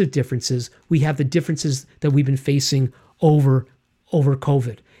kinds of differences, we have the differences that we've been facing over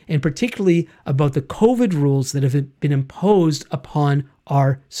COVID, and particularly about the COVID rules that have been imposed upon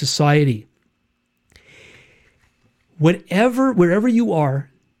our society. Wherever you are,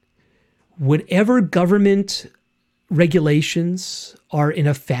 whatever government regulations are in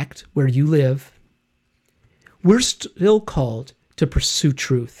effect where you live, we're still called to pursue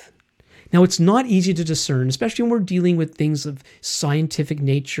truth. Now, it's not easy to discern, especially when we're dealing with things of scientific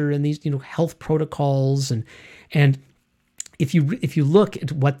nature and these, health protocols, and if you look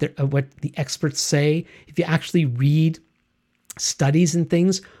at what the experts say, if you actually read studies and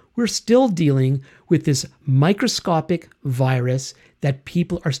things, we're still dealing with this microscopic virus that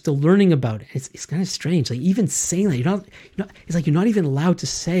people are still learning about. It's kind of strange. Like even saying that, it's like you're not even allowed to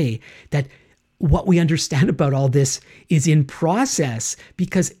say that what we understand about all this is in process,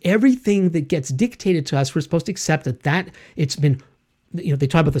 because everything that gets dictated to us, we're supposed to accept that it's been, they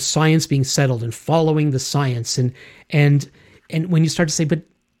talk about the science being settled and following the science. And when you start to say, but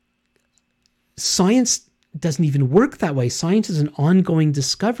science doesn't even work that way. Science is an ongoing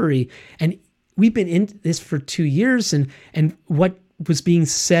discovery. And we've been in this for 2 years, and what was being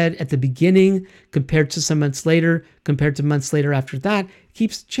said at the beginning compared to some months later, compared to months later after that,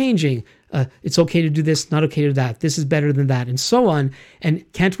 keeps changing. It's okay to do this, not okay to do that. This is better than that, and so on. And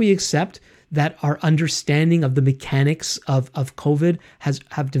can't we accept that our understanding of the mechanics of COVID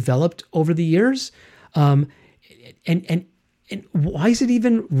have developed over the years? And why is it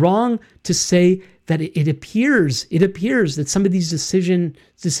even wrong to say that it appears that some of these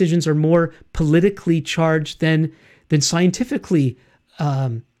decisions are more politically charged than scientifically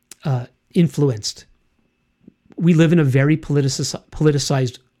influenced? We live in a very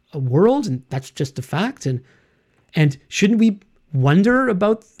politicized world, and that's just a fact. And shouldn't we wonder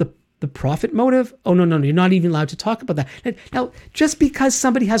about the profit motive? Oh, no, you're not even allowed to talk about that. Now, just because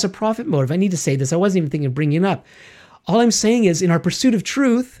somebody has a profit motive, I need to say this, I wasn't even thinking of bringing it up. All I'm saying is, in our pursuit of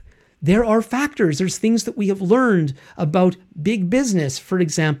truth, there are factors. There's things that we have learned about big business, for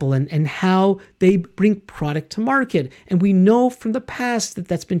example, and how they bring product to market. And we know from the past that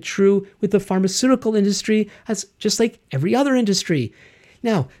that's been true with the pharmaceutical industry, as just like every other industry.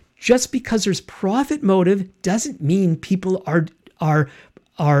 Now, just because there's profit motive doesn't mean people are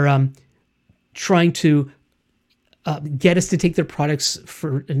trying to get us to take their products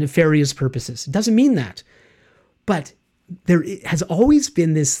for nefarious purposes. It doesn't mean that. But there has always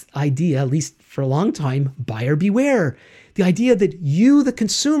been this idea, at least for a long time, buyer beware. The idea that you, the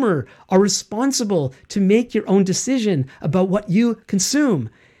consumer, are responsible to make your own decision about what you consume.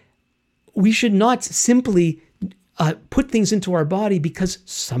 We should not simply put things into our body because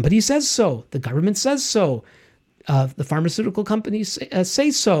somebody says so. The government says so. The pharmaceutical companies say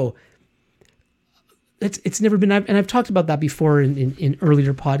so. It's never been, and I've talked about that before in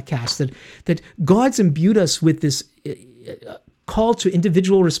earlier podcasts, that God's imbued us with this call to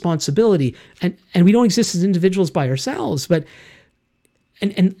individual responsibility, and we don't exist as individuals by ourselves, but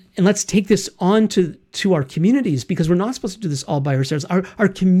and let's take this on to our communities, because we're not supposed to do this all by ourselves. Our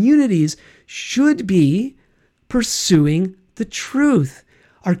communities should be pursuing the truth.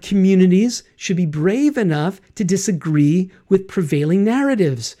 Our communities should be brave enough to disagree with prevailing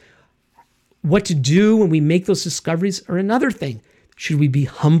narratives. What to do when we make those discoveries are another thing. Should we be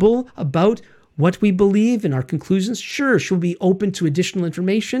humble about what we believe and our conclusions? Sure. Should we be open to additional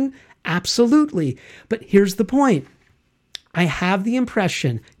information? Absolutely. But here's the point. I have the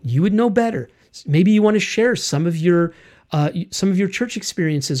impression you would know better. Maybe you want to share some of your church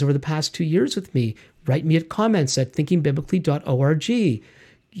experiences over the past 2 years with me. Write me at comments at thinkingbiblically.org.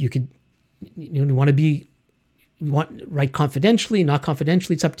 You could, write confidentially, not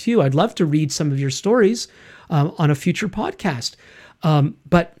confidentially. It's up to you. I'd love to read some of your stories on a future podcast.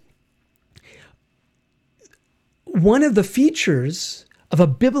 But one of the features of a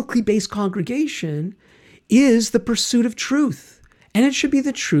biblically based congregation is the pursuit of truth. And it should be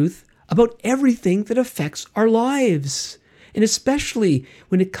the truth about everything that affects our lives. And especially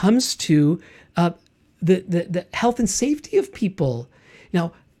when it comes to the health and safety of people.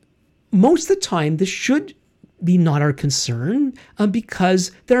 Now, most of the time, this should be not our concern,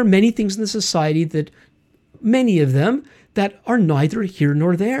 because there are many things in the society many of them, that are neither here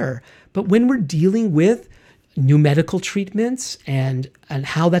nor there. But when we're dealing with new medical treatments and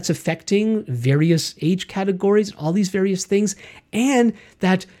how that's affecting various age categories, all these various things, and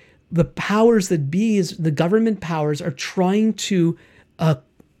that the powers that be, the government powers, are trying to,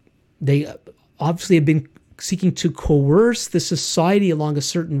 they obviously have been seeking to coerce the society along a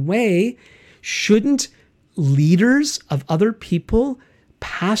certain way, shouldn't leaders of other people,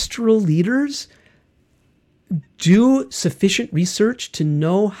 pastoral leaders, do sufficient research to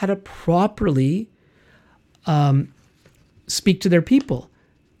know how to properly speak to their people?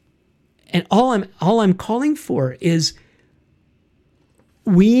 And all I'm calling for is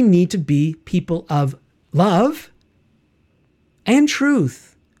we need to be people of love and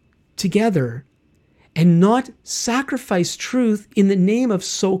truth together, and not sacrifice truth in the name of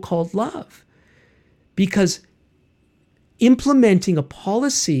so-called love. Because implementing a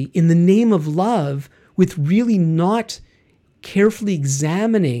policy in the name of love with really not carefully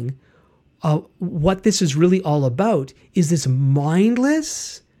examining what this is really all about is this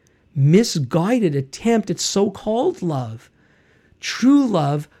mindless, misguided attempt at so-called love. True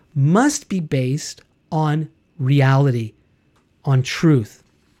love must be based on reality, on truth.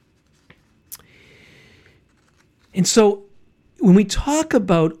 And so when we talk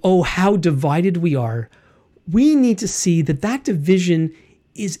about, how divided we are, we need to see that division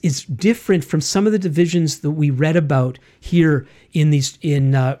is different from some of the divisions that we read about here in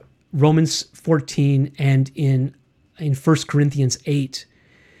Romans 14 and in 1 Corinthians 8.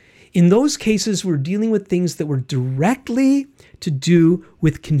 In those cases, we're dealing with things that were directly to do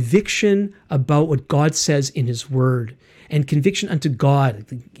with conviction about what God says in his word, and conviction unto God,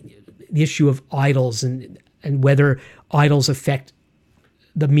 the issue of idols and whether idols affect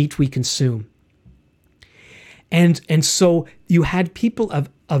the meat we consume. And so you had people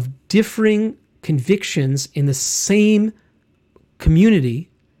of differing convictions in the same community,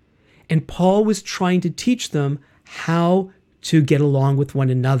 and Paul was trying to teach them how to get along with one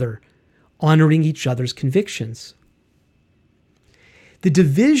another, honoring each other's convictions. The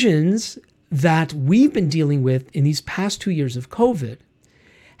divisions that we've been dealing with in these past 2 years of COVID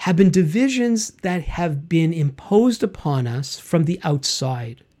have been divisions that have been imposed upon us from the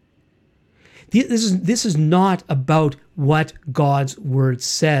outside. This is not about what God's word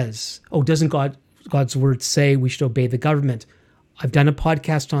says. Doesn't God's word say we should obey the government? I've done a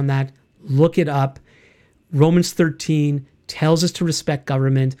podcast on that. Look it up. Romans 13 tells us to respect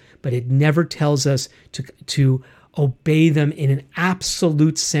government, but it never tells us to obey them in an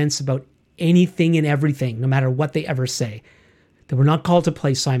absolute sense about anything and everything, no matter what they ever say. That we're not called to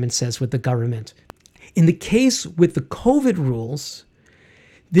play Simon Says with the government. In the case with the COVID rules,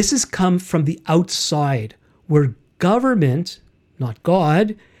 this has come from the outside, where government, not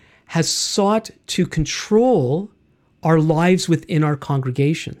God, has sought to control our lives within our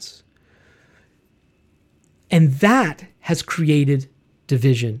congregations. And that has created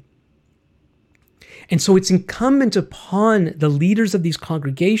division. And so it's incumbent upon the leaders of these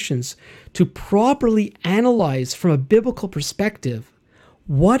congregations to properly analyze from a biblical perspective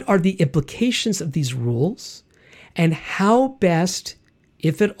what are the implications of these rules and how best,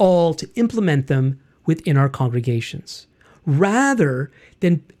 if at all, to implement them within our congregations, rather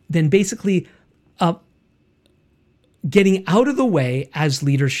than basically getting out of the way as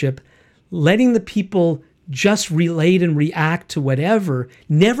leadership, letting the people just relate and react to whatever,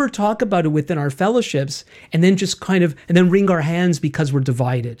 never talk about it within our fellowships, and then just and then wring our hands because we're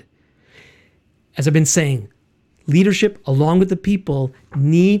divided. As I've been saying, leadership, along with the people,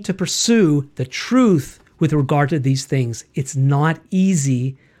 need to pursue the truth with regard to these things. It's not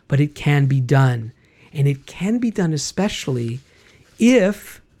easy, but it can be done. And it can be done especially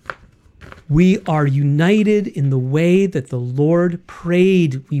if we are united in the way that the Lord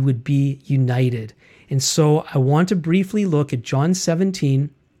prayed we would be united. And so I want to briefly look at John 17.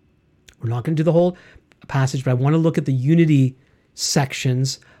 We're not going to do the whole passage, but I want to look at the unity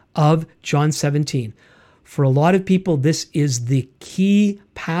sections of John 17. For a lot of people, this is the key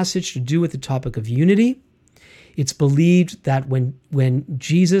passage to do with the topic of unity. It's believed that when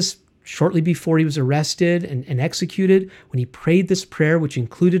Jesus, shortly before he was arrested and executed, when he prayed this prayer, which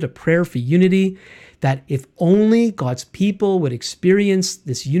included a prayer for unity, that if only God's people would experience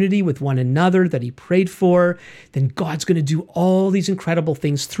this unity with one another that he prayed for, then God's going to do all these incredible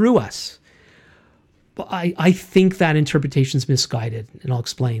things through us. But I think that interpretation is misguided, and I'll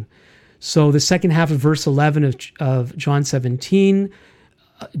explain. So the second half of verse 11 of John 17,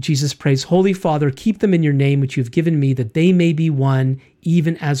 Jesus prays, "Holy Father, keep them in your name which you have given me, that they may be one,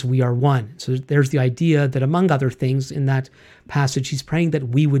 even as we are one." So there's the idea that, among other things, in that passage, he's praying that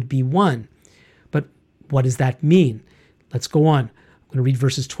we would be one. But what does that mean? Let's go on. I'm going to read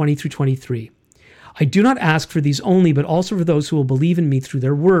verses 20 through 23. "I do not ask for these only, but also for those who will believe in me through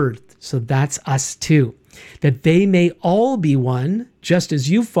their word." So that's us too. "That they may all be one, just as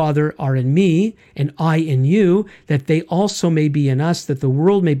you, Father, are in me, and I in you, that they also may be in us, that the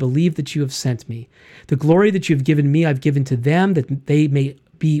world may believe that you have sent me. The glory that you have given me, I've given to them, that they may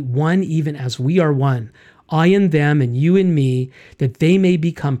be one even as we are one. I in them and you in me, that they may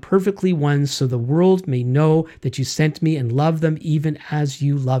become perfectly one, so the world may know that you sent me and love them even as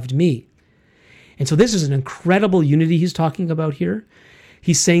you loved me." And so this is an incredible unity he's talking about here.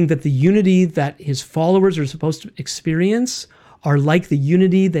 He's saying that the unity that his followers are supposed to experience are like the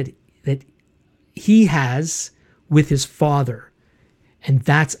unity that he has with his Father. And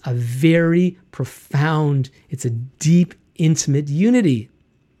that's a very profound, it's a deep, intimate unity.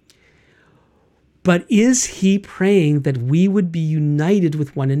 But is he praying that we would be united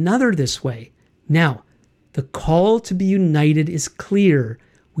with one another this way? Now, the call to be united is clear.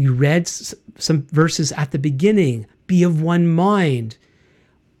 We read some verses at the beginning. Be of one mind.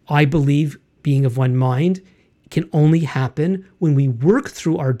 I believe being of one mind can only happen when we work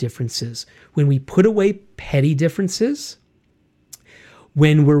through our differences, when we put away petty differences,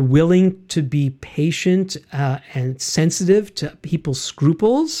 when we're willing to be patient and sensitive to people's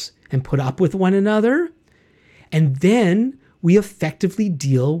scruples and put up with one another. And then we effectively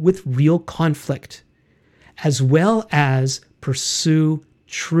deal with real conflict, as well as pursue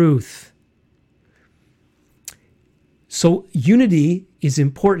truth. So unity is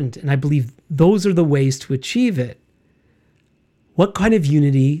important, and I believe those are the ways to achieve it. What kind of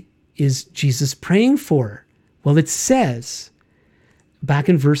unity is Jesus praying for? Well, it says back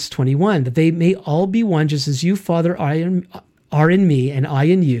in verse 21 that they may all be one, just as you, Father, are in me and I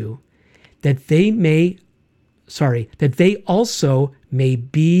in you, that they also may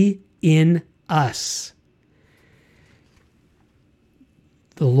be in us.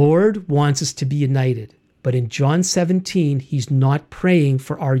 The Lord wants us to be united. But in John 17, he's not praying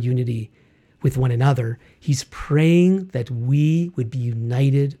for our unity with one another. He's praying that we would be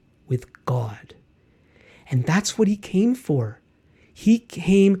united with God. And that's what he came for. He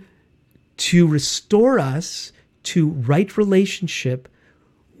came to restore us to right relationship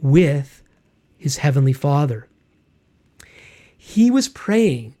with his heavenly Father. He was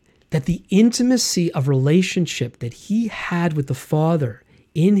praying that the intimacy of relationship that he had with the Father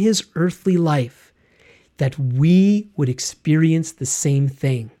in his earthly life, that we would experience the same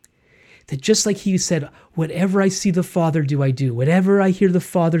thing. That just like he said, whatever I see the Father do, I do. Whatever I hear the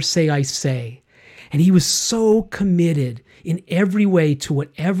Father say, I say. And he was so committed in every way to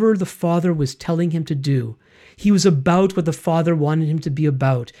whatever the Father was telling him to do. He was about what the Father wanted him to be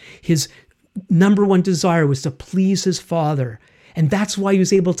about. His number one desire was to please his Father. And that's why he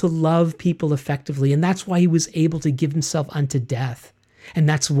was able to love people effectively. And that's why he was able to give himself unto death. And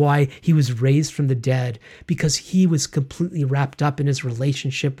that's why he was raised from the dead, because he was completely wrapped up in his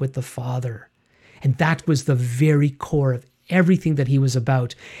relationship with the Father. And that was the very core of everything that he was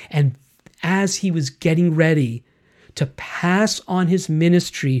about. And as he was getting ready to pass on his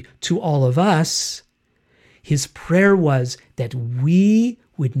ministry to all of us, his prayer was that we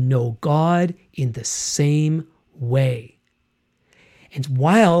would know God in the same way. And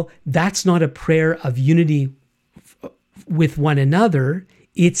while that's not a prayer of unity with one another,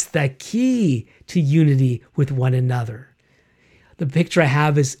 it's the key to unity with one another. The picture I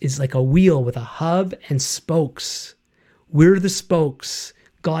have is like a wheel with a hub and spokes. We're the spokes.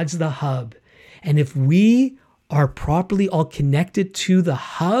 God's the hub. And if we are properly all connected to the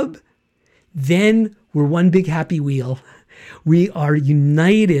hub, then we're one big happy wheel. We are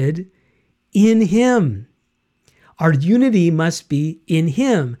united in him. Our unity must be in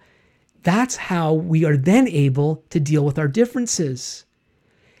him. That's how we are then able to deal with our differences.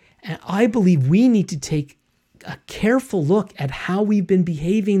 And I believe we need to take a careful look at how we've been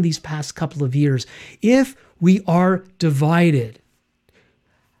behaving these past couple of years. If we are divided,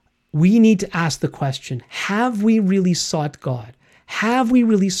 we need to ask the question, have we really sought God? Have we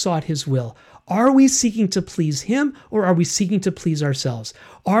really sought his will? Are we seeking to please him, or are we seeking to please ourselves?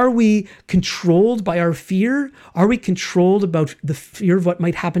 Are we controlled by our fear? Are we controlled about the fear of what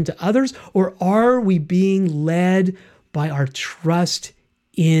might happen to others? Or are we being led by our trust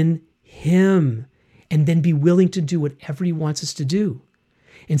in him, and then be willing to do whatever he wants us to do?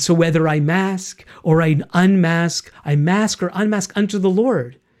 And so whether I mask or I unmask, I mask or unmask unto the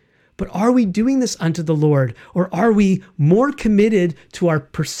Lord. But are we doing this unto the Lord? Or are we more committed to our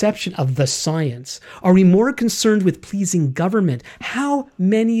perception of the science? Are we more concerned with pleasing government? How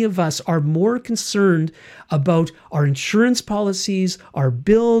many of us are more concerned about our insurance policies, our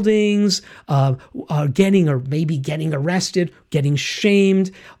buildings, getting arrested, getting shamed,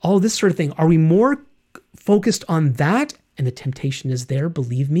 all this sort of thing? Are we more focused on that? And the temptation is there,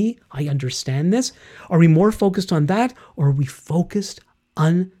 believe me, I understand this. Are we more focused on that, or are we focused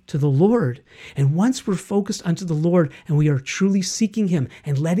unto the Lord? And once we're focused unto the Lord and we are truly seeking him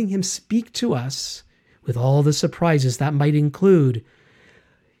and letting him speak to us with all the surprises that might include,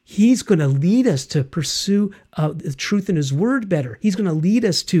 he's going to lead us to pursue the truth in his word better. He's going to lead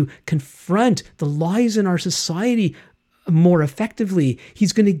us to confront the lies in our society more effectively.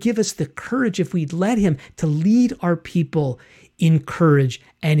 He's going to give us the courage, if we let him, to lead our people in courage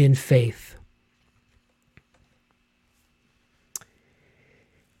and in faith.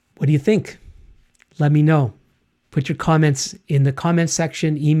 What do you think? Let me know. Put your comments in the comments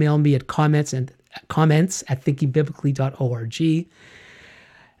section. Email me at comments at thinkingbiblically.org.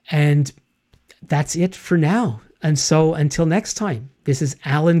 And that's it for now. And so until next time, this is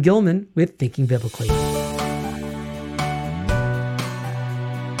Alan Gilman with Thinking Biblically.